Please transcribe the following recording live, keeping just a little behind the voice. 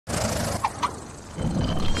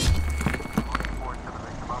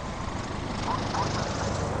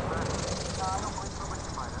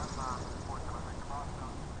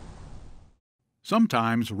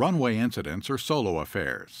Sometimes runway incidents are solo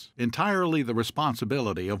affairs, entirely the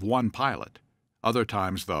responsibility of one pilot. Other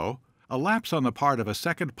times, though, a lapse on the part of a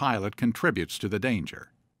second pilot contributes to the danger.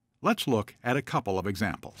 Let's look at a couple of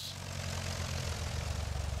examples.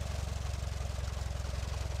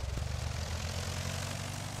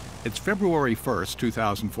 It's February 1st,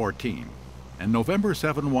 2014, and November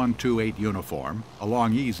 7128 uniform,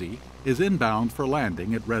 along Easy, is inbound for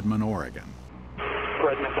landing at Redmond, Oregon.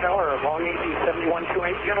 Redmond Tower, along Easy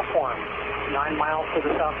 7128 uniform, 9 miles to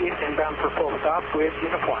the southeast, inbound for full stop with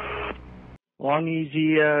uniform. Long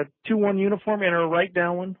Easy 21 uniform, enter right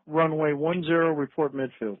downwind, runway 10, report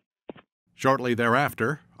midfield. Shortly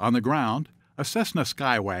thereafter, on the ground, a Cessna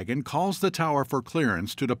Skywagon calls the tower for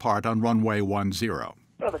clearance to depart on runway 10.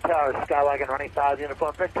 On the tower, Skywagon running 5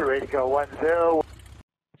 uniform Victor, ready to go 10.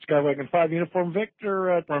 Skywagon 5 uniform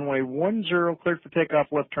Victor, runway 10, cleared for takeoff,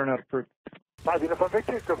 left turn out approved. 5 uniform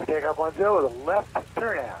Victor, cleared for takeoff 10 with a left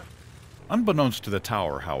turn out. Unbeknownst to the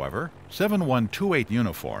tower, however, 7128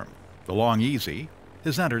 uniform, the Long Easy,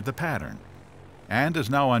 has entered the pattern and is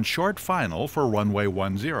now on short final for runway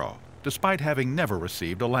 10, despite having never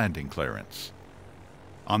received a landing clearance.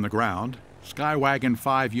 On the ground, Skywagon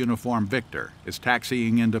 5 uniform Victor is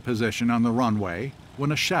taxiing into position on the runway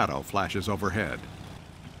when a shadow flashes overhead.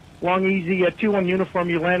 Long Easy 21 uniform,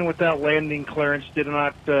 you landed without landing clearance, did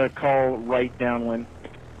not call right downwind.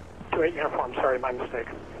 28 uniform, sorry, my mistake.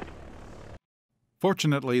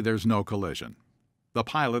 Fortunately, there's no collision. The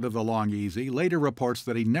pilot of the Long Easy later reports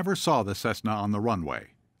that he never saw the Cessna on the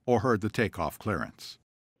runway or heard the takeoff clearance.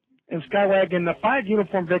 And Skywagon, the 5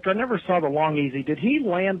 uniform Victor, I never saw the Long Easy. Did he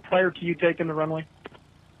land prior to you taking the runway?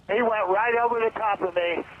 He went right over the top of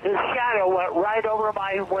me. His shadow went right over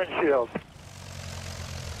my windshield.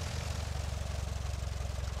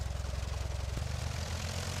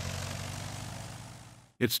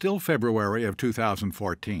 It's still February of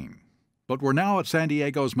 2014, but we're now at San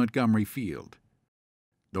Diego's Montgomery Field.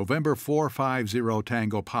 November 450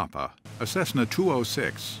 Tango Papa, a Cessna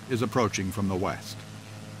 206, is approaching from the west.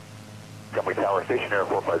 Montgomery Tower, Stationair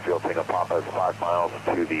 450 Tango Papa is 5 miles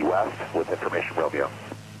to the west with information Romeo.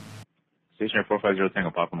 Stationair 450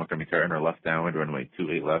 Tango Papa, Montgomery Tower, enter left downwind, runway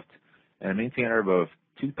 28 left, and maintain error above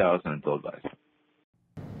 2,000 until advised.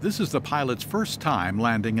 This is the pilot's first time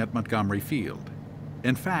landing at Montgomery Field.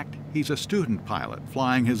 In fact, he's a student pilot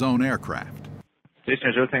flying his own aircraft.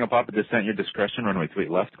 Stationair 0 Tango Papa, descent your discretion, runway 28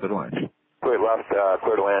 left, clear to land. 28 left,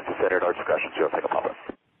 clear to land, descend at our discretion, 0 Tango Papa.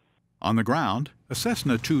 On the ground, a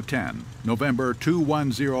Cessna 210, November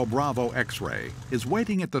 210 Bravo X-ray, is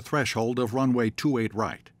waiting at the threshold of runway 28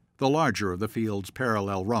 right, the larger of the field's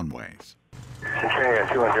parallel runways.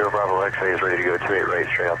 Stationair 210 Bravo X-ray is ready to go 28 right,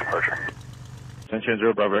 straight out departure. Stationair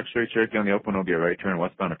 0 Bravo X-ray, Cherokee on the open, will be a right turn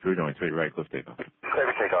westbound approved, runway 28 right, close takeoff.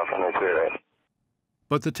 Clear for takeoff, runway 28 right.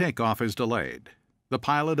 But the takeoff is delayed. The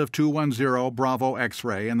pilot of 210 Bravo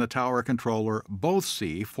X-ray and the tower controller both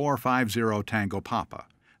see 450 Tango Papa,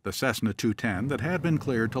 the Cessna 210 that had been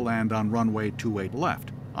cleared to land on runway 28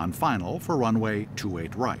 left, on final for runway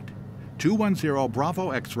 28 right. 210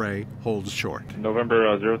 Bravo X-ray holds short.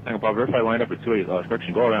 November 0 Tango Papa, verify line up at 28,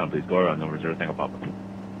 correction, go around please, go around, November 0 Tango Papa.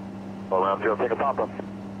 Go around 0 Tango Papa.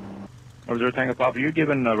 November 0 Tango Papa, you're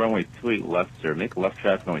given runway 28 left, sir, make left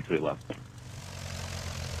traffic, runway 28 left.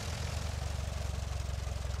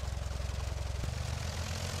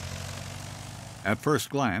 At first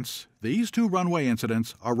glance, these two runway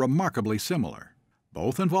incidents are remarkably similar.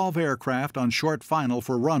 Both involve aircraft on short final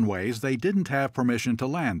for runways they didn't have permission to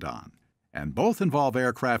land on, and both involve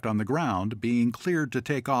aircraft on the ground being cleared to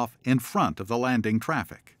take off in front of the landing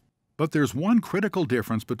traffic. But there's one critical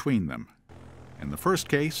difference between them. In the first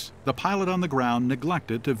case, the pilot on the ground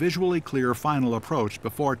neglected to visually clear final approach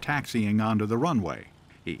before taxiing onto the runway.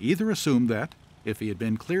 He either assumed that, if he had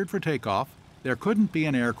been cleared for takeoff, there couldn't be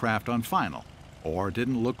an aircraft on final, or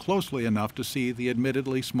didn't look closely enough to see the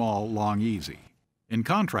admittedly small Long Easy. In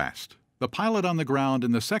contrast, the pilot on the ground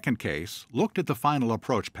in the second case looked at the final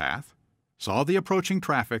approach path, saw the approaching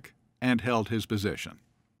traffic, and held his position.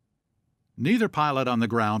 Neither pilot on the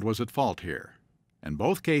ground was at fault here. In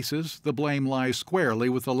both cases, the blame lies squarely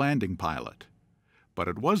with the landing pilot. But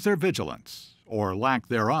it was their vigilance, or lack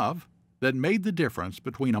thereof, that made the difference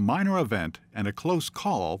between a minor event and a close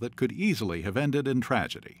call that could easily have ended in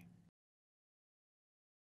tragedy.